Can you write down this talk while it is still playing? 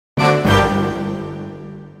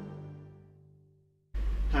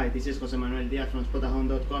Hi, this is Jose Manuel Diaz from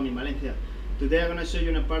Spotahome.com in Valencia. Today I'm going to show you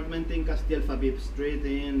an apartment in Castielfabib Street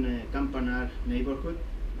in Campanar neighborhood.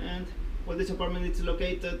 And well, this apartment is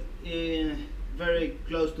located very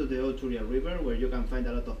close to the Oturia River, where you can find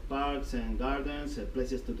a lot of parks and gardens,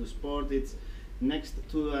 places to do sport. It's next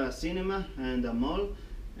to a cinema and a mall.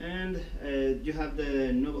 And you have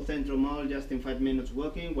the Nuevo Centro Mall just in 5 minutes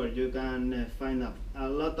walking, where you can find a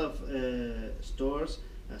lot of stores,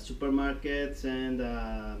 supermarkets,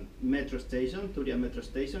 and metro station, Turia metro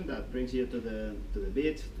station, that brings you to the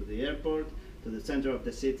beach, to the airport, to the center of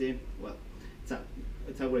the city. Well,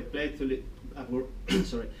 it's a great place to live.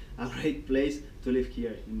 A great place to live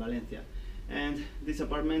here in Valencia. And this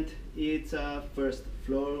apartment, it's a first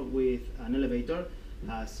floor with an elevator,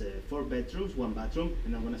 has 4 bedrooms, 1 bathroom,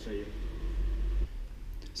 and I'm gonna show you.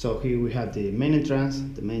 So here we have the main entrance,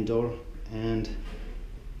 the main door, and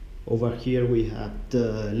over here we have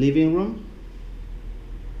the living room.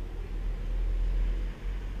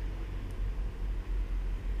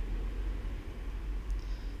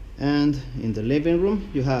 And in the living room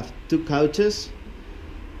you have 2 couches,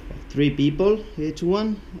 3 people each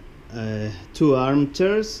one, 2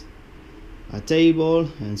 armchairs, a table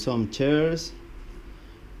and some chairs.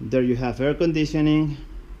 There you have air conditioning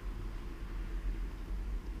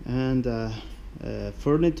and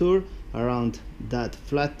furniture around that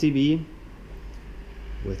flat TV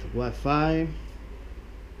with Wi-Fi.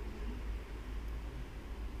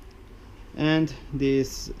 And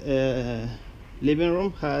this living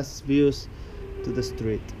room has views to the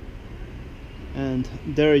street. And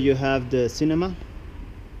there you have the cinema.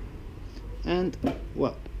 And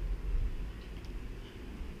well,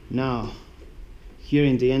 now here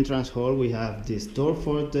in the entrance hall we have this door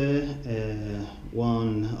for the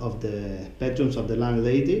one of the bedrooms of the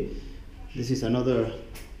landlady. This is another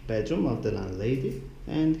bedroom of the landlady,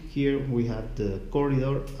 and here we have the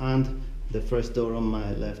corridor, and the first door on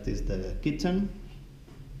my left is the kitchen.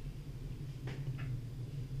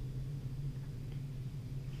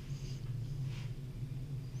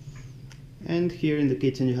 And here in the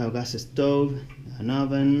kitchen you have a gas stove, an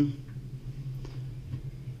oven,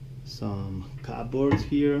 some cupboards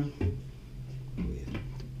here with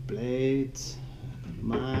plates,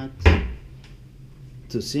 mats,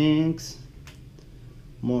 2 sinks,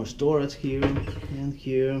 more storage here and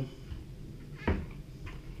here.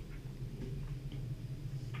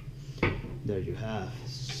 There you have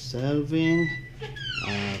shelving,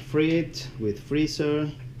 a fridge with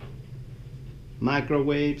freezer,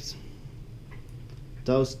 microwaves,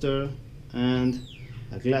 toaster, and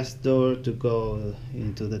a glass door to go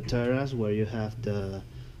into the terrace, where you have the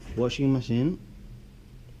washing machine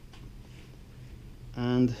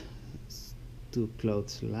and 2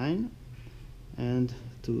 clothesline and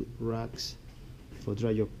 2 racks for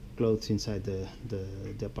dry your clothes inside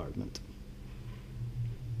the apartment.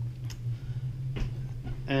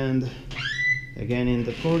 And again in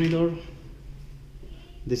the corridor,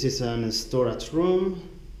 this is a storage room.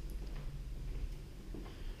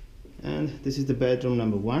 And this is the bedroom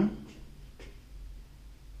number 1.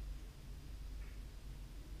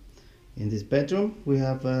 In this bedroom we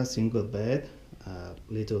have a single bed, a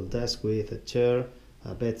little desk with a chair,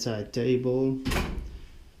 a bedside table,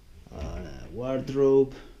 a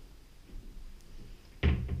wardrobe,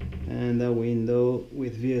 and a window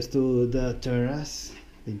with views to the terrace,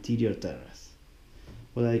 the interior terrace.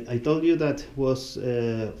 Well, I told you that was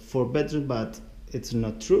 4 bedrooms, but it's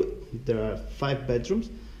not true. There are 5 bedrooms.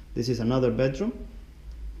 This is another bedroom.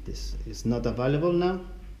 This is not available now.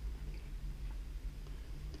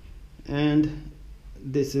 And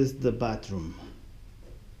this is the bathroom.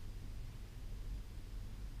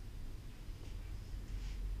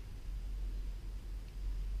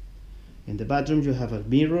 In the bathroom you have a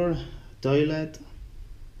mirror, a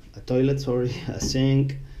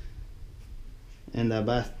sink, and a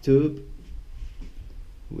bathtub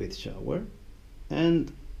with shower,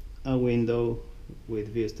 and a window with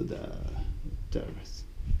views to the terrace.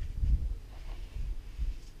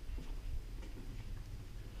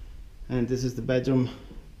 And this is the bedroom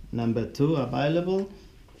number 2 available.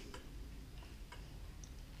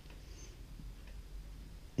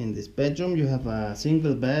 In this bedroom you have a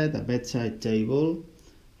single bed, a bedside table,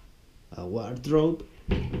 a wardrobe,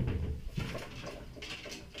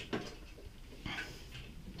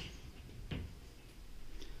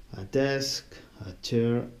 a desk, a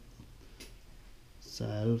chair,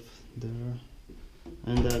 shelf there,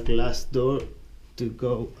 and a glass door to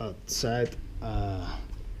go outside a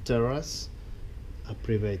terrace, a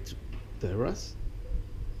private terrace.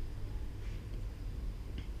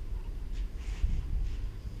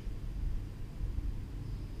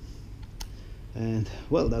 And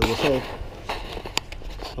well, that was all.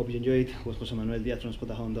 Hope you enjoyed. It was Jose Manuel Diaz from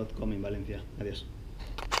Spotahome.com in Valencia. Adiós.